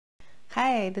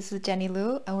Hi, this is Jenny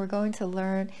Lu, and we're going to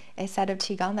learn a set of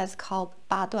Qigong that's called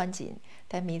Duan Jin.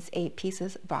 That means 8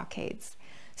 pieces of brocades.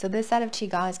 So this set of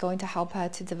Qigong is going to help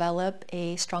us to develop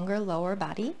a stronger lower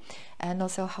body and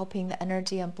also helping the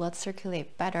energy and blood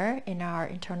circulate better in our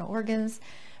internal organs,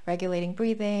 regulating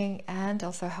breathing, and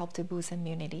also help to boost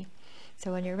immunity.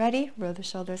 So when you're ready, roll the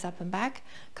shoulders up and back.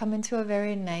 Come into a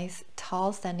very nice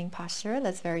tall standing posture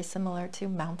that's very similar to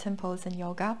mountain pose in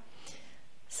yoga.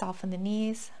 Soften the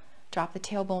knees. Drop the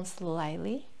tailbone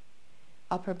slightly,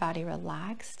 upper body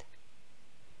relaxed,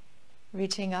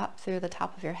 reaching up through the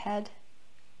top of your head,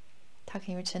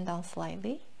 tucking your chin down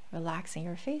slightly, relaxing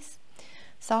your face.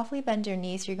 Softly bend your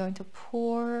knees. You're going to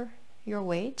pour your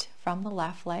weight from the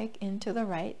left leg into the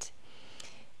right,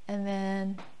 and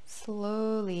then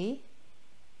slowly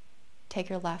take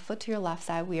your left foot to your left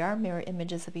side. We are mirror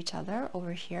images of each other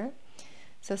over here.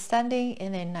 So standing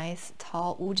in a nice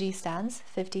tall uji stance,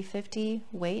 50-50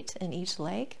 weight in each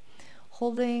leg,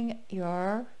 holding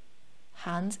your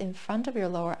hands in front of your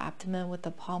lower abdomen with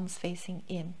the palms facing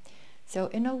in. So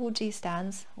in a uji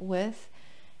stance with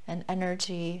an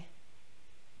energy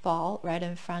ball right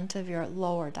in front of your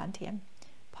lower dantian.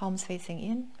 Palms facing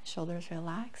in, shoulders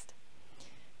relaxed.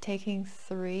 Taking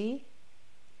 3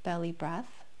 belly breaths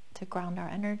to ground our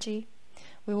energy.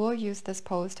 We will use this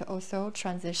pose to also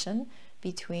transition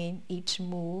between each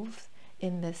move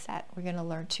in this set. We're going to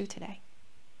learn 2 today.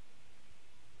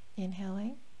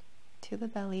 Inhaling to the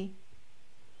belly.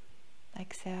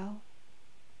 Exhale.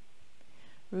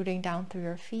 Rooting down through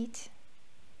your feet.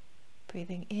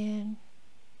 Breathing in.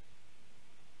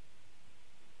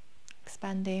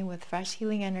 Expanding with fresh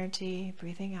healing energy.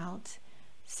 Breathing out.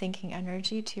 Sinking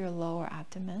energy to your lower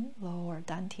abdomen, lower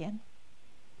dantian.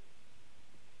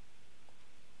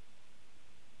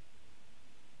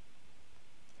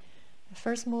 The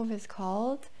first move is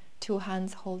called 2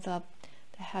 hands hold up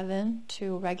the heaven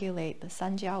to regulate the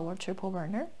Jiao or triple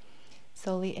burner.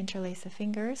 Slowly interlace the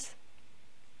fingers.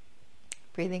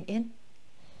 Breathing in.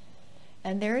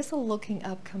 And there is a looking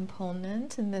up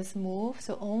component in this move,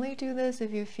 so only do this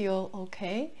if you feel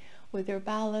okay with your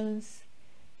balance.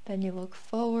 Then you look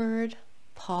forward,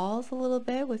 pause a little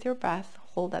bit with your breath,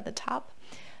 hold at the top,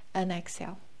 and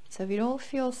exhale. So if you don't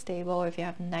feel stable, if you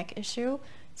have neck issue,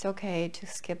 it's okay to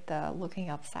skip the looking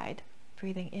up side.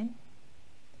 Breathing in.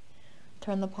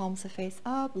 Turn the palms to face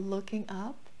up, looking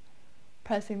up,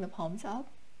 pressing the palms up.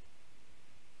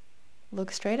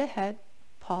 Look straight ahead,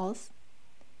 pause,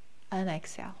 and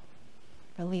exhale.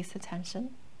 Release the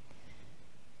tension.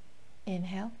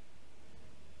 Inhale.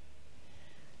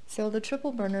 So the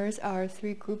triple burners are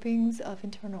 3 groupings of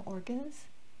internal organs.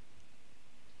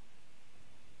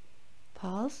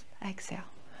 Pause, exhale.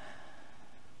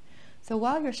 So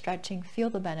while you're stretching, feel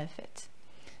the benefit.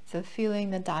 So feeling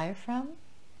the diaphragm,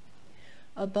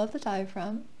 above the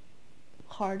diaphragm,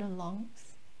 heart and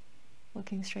lungs,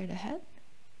 looking straight ahead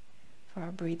for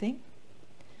our breathing.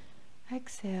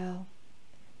 Exhale,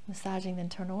 massaging the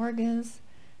internal organs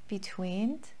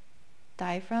between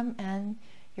diaphragm and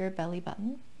your belly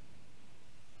button.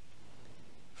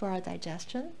 For our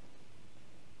digestion,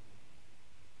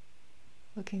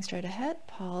 looking straight ahead,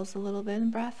 pause a little bit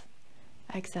in breath.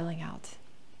 Exhaling out.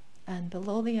 And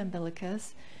below the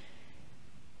umbilicus,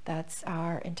 that's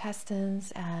our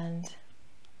intestines and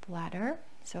bladder,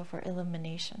 so for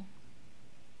elimination.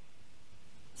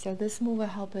 So this move will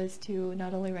help us to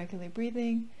not only regulate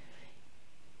breathing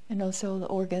and also the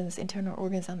organs, internal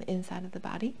organs on the inside of the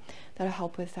body, that'll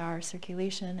help with our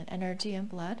circulation and energy and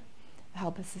blood,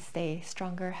 help us to stay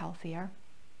stronger, healthier,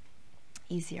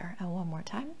 easier. And one more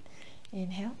time.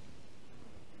 Inhale.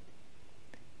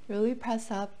 Really press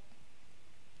up,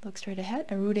 look straight ahead,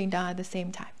 and rooting down at the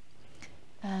same time.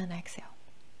 And exhale.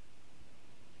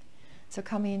 So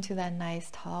coming into that nice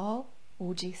tall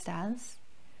uji stance,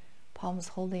 palms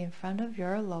holding in front of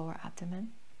your lower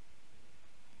abdomen.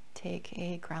 Take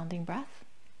a grounding breath.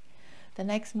 The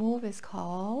next move is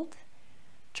called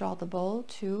draw the bow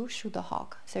to shoot the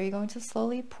hawk. So you're going to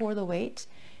slowly pour the weight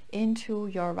into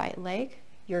your right leg.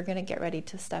 You're going to get ready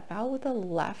to step out with the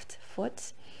left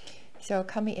foot. So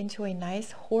coming into a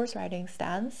nice horse riding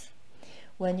stance.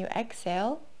 When you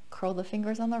exhale, curl the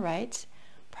fingers on the right,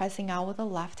 pressing out with the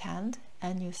left hand,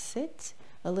 and you sit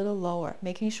a little lower,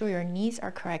 making sure your knees are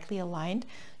correctly aligned.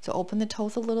 So open the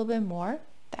toes a little bit more.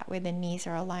 That way the knees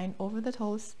are aligned over the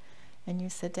toes, and you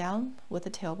sit down with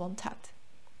the tailbone tucked.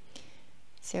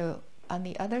 So on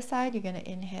the other side, you're going to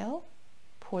inhale,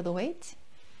 pour the weight,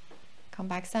 come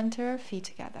back center, feet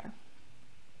together.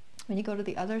 When you go to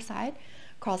the other side,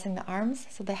 crossing the arms,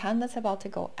 so the hand that's about to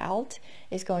go out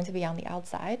is going to be on the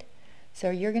outside. So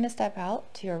you're going to step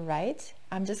out to your right,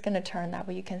 I'm just going to turn that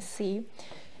way you can see.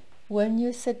 When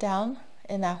you sit down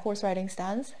in that horse riding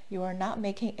stance, you are not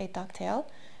making a ducktail.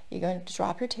 You're going to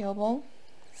drop your tailbone,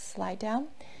 slide down,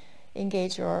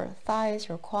 engage your thighs,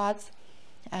 your quads,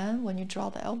 and when you draw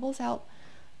the elbows out,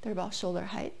 they're about shoulder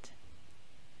height.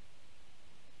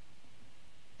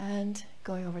 And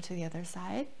going over to the other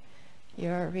side,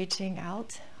 you're reaching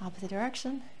out opposite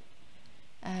direction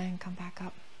and come back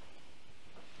up.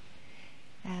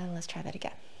 And let's try that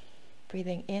again.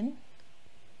 Breathing in,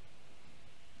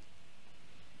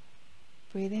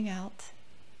 breathing out.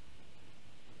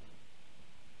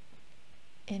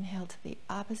 Inhale to the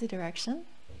opposite direction,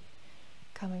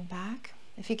 coming back.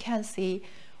 If you can't see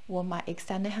what my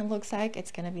extended hand looks like,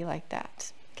 it's going to be like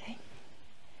that. Okay.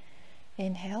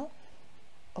 Inhale,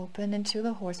 open into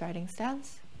the horse riding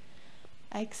stance.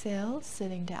 Exhale,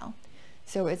 sitting down.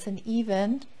 So it's an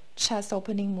even chest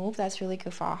opening move that's really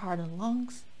good for our heart and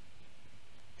lungs.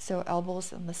 So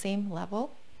elbows on the same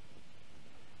level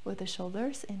with the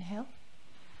shoulders. Inhale,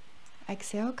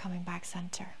 exhale, coming back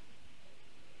center.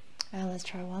 And let's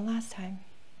try one last time.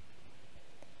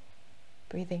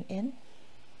 Breathing in,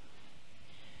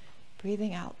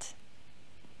 breathing out.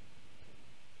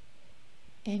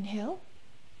 Inhale,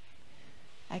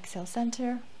 exhale,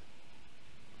 center.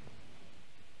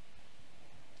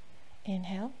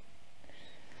 Inhale.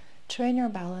 Train your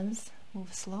balance,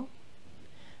 move slow.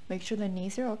 Make sure the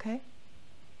knees are okay.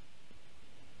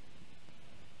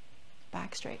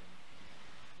 Back straight.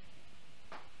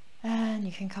 And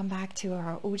you can come back to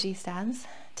our Uji stance.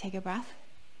 Take a breath.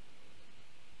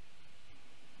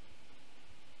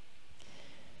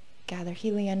 Gather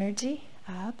healing energy.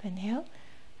 Up, inhale,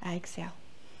 exhale.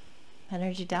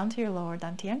 Energy down to your lower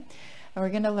dantian. And we're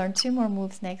going to learn 2 more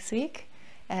moves next week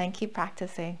and keep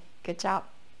practicing. Good job.